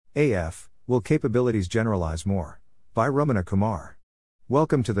AF, Will Capabilities Generalize More? By Ramana Kumar.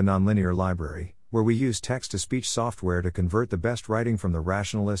 Welcome to the Nonlinear Library, where we use text-to-speech software to convert the best writing from the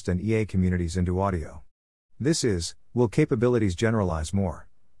rationalist and EA communities into audio. This is, Will Capabilities Generalize More?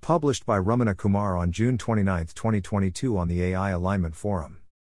 Published by Ramana Kumar on June 29, 2022 on the AI Alignment Forum.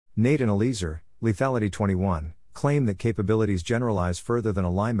 Nate and Eliezer, Lethality 21, claim that capabilities generalize further than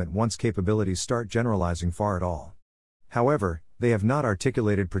alignment once capabilities start generalizing far at all. However, they have not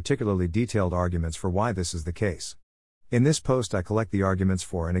articulated particularly detailed arguments for why this is the case. In this post I collect the arguments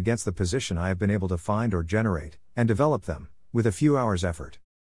for and against the position I have been able to find or generate, and develop them, with a few hours' effort.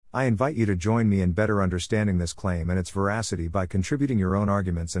 I invite you to join me in better understanding this claim and its veracity by contributing your own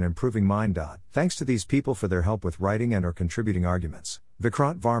arguments and improving mine. Thanks to these people for their help with writing and or contributing arguments: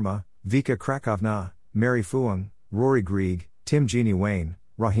 Vikrant Varma, Vika Krakovna, Mary Fuang, Rory Grieg, Tim Jeannie Wayne,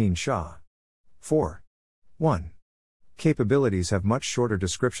 Raheen Shah. 4. 1. Capabilities have much shorter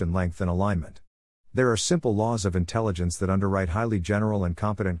description length than alignment. There are simple laws of intelligence that underwrite highly general and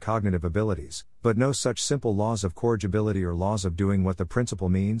competent cognitive abilities, but no such simple laws of corrigibility or laws of doing what the principle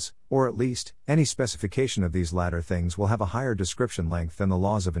means, or at least, any specification of these latter things will have a higher description length than the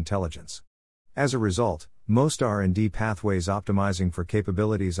laws of intelligence. As a result, most R&D pathways optimizing for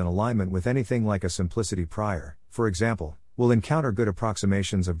capabilities and alignment with anything like a simplicity prior, for example, will encounter good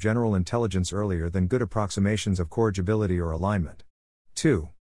approximations of general intelligence earlier than good approximations of corrigibility or alignment. 2.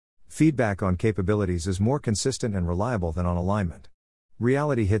 Feedback on capabilities is more consistent and reliable than on alignment.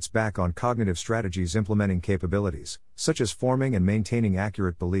 Reality hits back on cognitive strategies implementing capabilities, such as forming and maintaining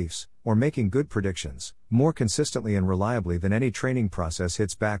accurate beliefs, or making good predictions, more consistently and reliably than any training process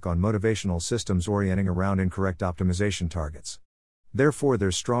hits back on motivational systems orienting around incorrect optimization targets. Therefore,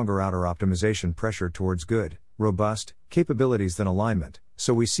 there's stronger outer optimization pressure towards good, robust capabilities than alignment,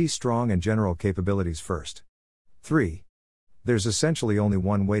 so we see strong and general capabilities first. 3. There's essentially only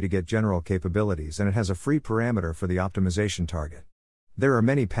one way to get general capabilities, and it has a free parameter for the optimization target. There are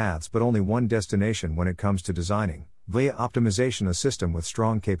many paths but only one destination when it comes to designing, via optimization, a system with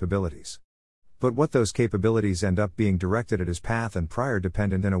strong capabilities. But what those capabilities end up being directed at is path and prior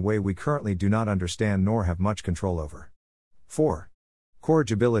dependent in a way we currently do not understand nor have much control over. 4.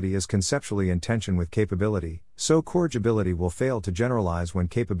 Corrigibility is conceptually in tension with capability, so corrigibility will fail to generalize when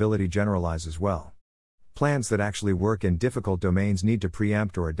capability generalizes well. Plans that actually work in difficult domains need to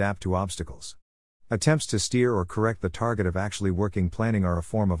preempt or adapt to obstacles. Attempts to steer or correct the target of actually working planning are a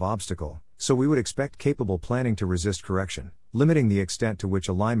form of obstacle, so we would expect capable planning to resist correction, limiting the extent to which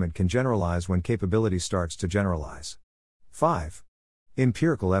alignment can generalize when capability starts to generalize. 5.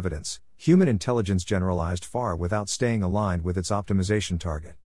 Empirical evidence: human intelligence generalized far without staying aligned with its optimization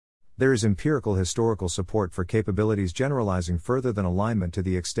target. There is empirical historical support for capabilities generalizing further than alignment to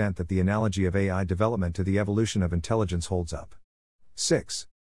the extent that the analogy of AI development to the evolution of intelligence holds up. 6.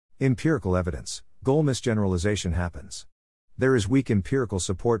 Empirical evidence: goal misgeneralization happens. There is weak empirical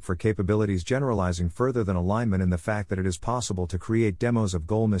support for capabilities generalizing further than alignment in the fact that it is possible to create demos of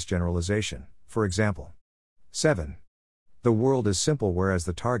goal misgeneralization, for example. 7. The world is simple whereas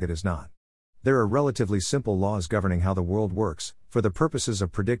the target is not. There are relatively simple laws governing how the world works, for the purposes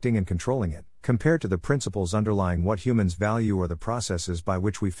of predicting and controlling it, compared to the principles underlying what humans value or the processes by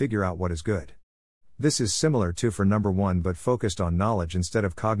which we figure out what is good. This is similar to for number 1 but focused on knowledge instead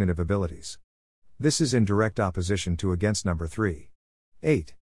of cognitive abilities. This is in direct opposition to against number 3.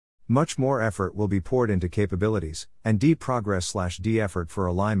 8. Much more effort will be poured into capabilities, and D progress/D effort for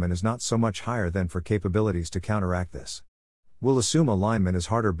alignment is not so much higher than for capabilities to counteract this. We'll assume alignment is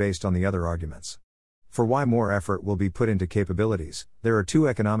harder based on the other arguments. For why more effort will be put into capabilities, there are two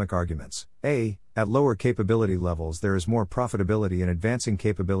economic arguments. A. At lower capability levels there is more profitability in advancing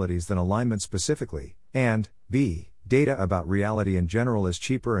capabilities than alignment specifically, and B. Data about reality in general is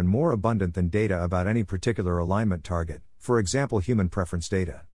cheaper and more abundant than data about any particular alignment target, for example human preference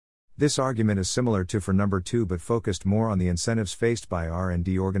data. This argument is similar to for number 2 but focused more on the incentives faced by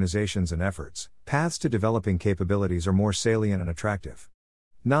R&D organizations and efforts. Paths to developing capabilities are more salient and attractive.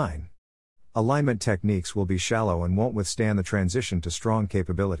 9. Alignment techniques will be shallow and won't withstand the transition to strong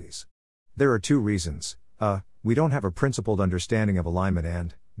capabilities. There are two reasons: A. We don't have a principled understanding of alignment,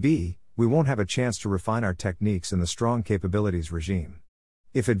 and B. We won't have a chance to refine our techniques in the strong capabilities regime.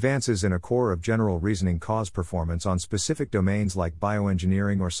 If advances in a core of general reasoning cause performance on specific domains like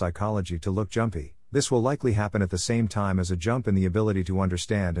bioengineering or psychology to look jumpy, this will likely happen at the same time as a jump in the ability to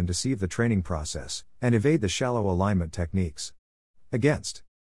understand and deceive the training process, and evade the shallow alignment techniques. Against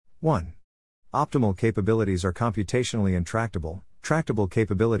 1. Optimal capabilities are computationally intractable, tractable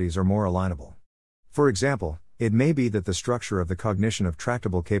capabilities are more alignable. For example, it may be that the structure of the cognition of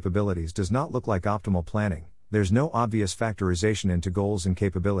tractable capabilities does not look like optimal planning, there's no obvious factorization into goals and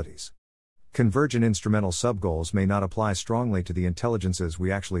capabilities. Convergent instrumental subgoals may not apply strongly to the intelligences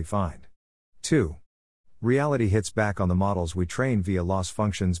we actually find. 2. Reality hits back on the models we train via loss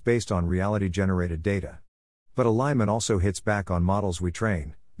functions based on reality-generated data. But alignment also hits back on models we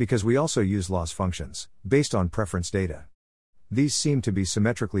train, because we also use loss functions, based on preference data. These seem to be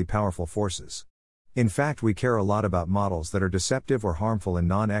symmetrically powerful forces. In fact, we care a lot about models that are deceptive or harmful in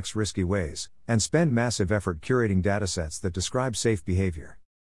non-X risky ways, and spend massive effort curating datasets that describe safe behavior.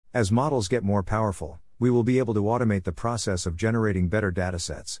 As models get more powerful, we will be able to automate the process of generating better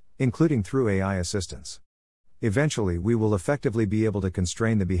datasets, including through AI assistance. Eventually, we will effectively be able to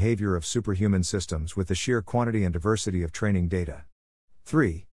constrain the behavior of superhuman systems with the sheer quantity and diversity of training data.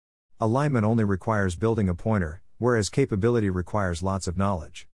 3. Alignment only requires building a pointer, whereas capability requires lots of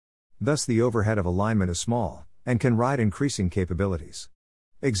knowledge. Thus, the overhead of alignment is small, and can ride increasing capabilities.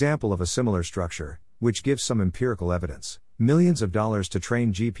 Example of a similar structure, which gives some empirical evidence: millions of dollars to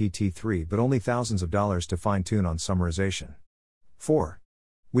train GPT-3 but only thousands of dollars to fine-tune on summarization. 4.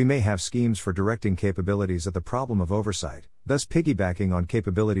 We may have schemes for directing capabilities at the problem of oversight, thus piggybacking on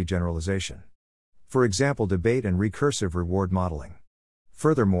capability generalization. For example, debate and recursive reward modeling.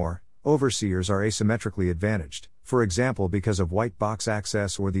 Furthermore, overseers are asymmetrically advantaged, for example because of white box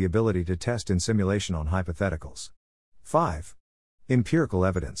access or the ability to test in simulation on hypotheticals. 5. Empirical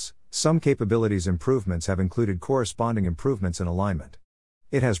evidence. Some capabilities improvements have included corresponding improvements in alignment.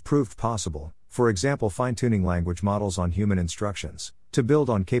 It has proved possible, for example fine-tuning language models on human instructions, to build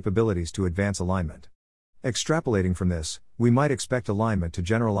on capabilities to advance alignment. Extrapolating from this, we might expect alignment to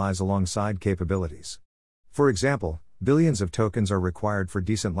generalize alongside capabilities. For example, billions of tokens are required for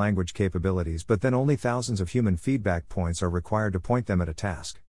decent language capabilities, but then only thousands of human feedback points are required to point them at a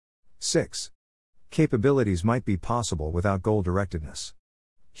task. 6. Capabilities might be possible without goal-directedness.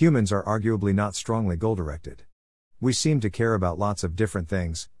 Humans are arguably not strongly goal-directed. We seem to care about lots of different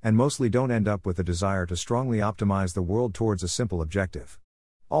things, and mostly don't end up with a desire to strongly optimize the world towards a simple objective.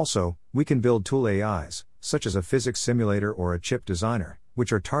 Also, we can build tool AIs, such as a physics simulator or a chip designer,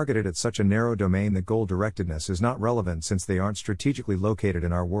 which are targeted at such a narrow domain that goal-directedness is not relevant since they aren't strategically located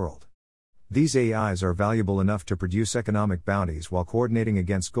in our world. These AIs are valuable enough to produce economic bounties while coordinating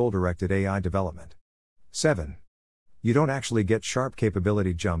against goal-directed AI development. 7. You don't actually get sharp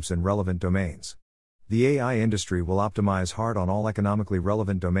capability jumps in relevant domains. The AI industry will optimize hard on all economically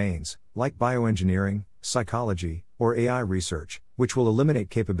relevant domains, like bioengineering, psychology, or AI research, which will eliminate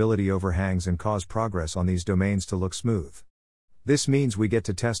capability overhangs and cause progress on these domains to look smooth. This means we get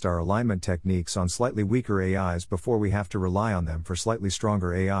to test our alignment techniques on slightly weaker AIs before we have to rely on them for slightly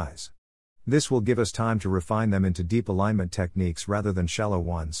stronger AIs. This will give us time to refine them into deep alignment techniques rather than shallow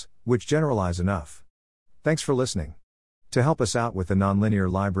ones, which generalize enough. Thanks for listening. To help us out with the Nonlinear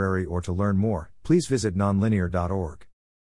Library or to learn more, please visit nonlinear.org.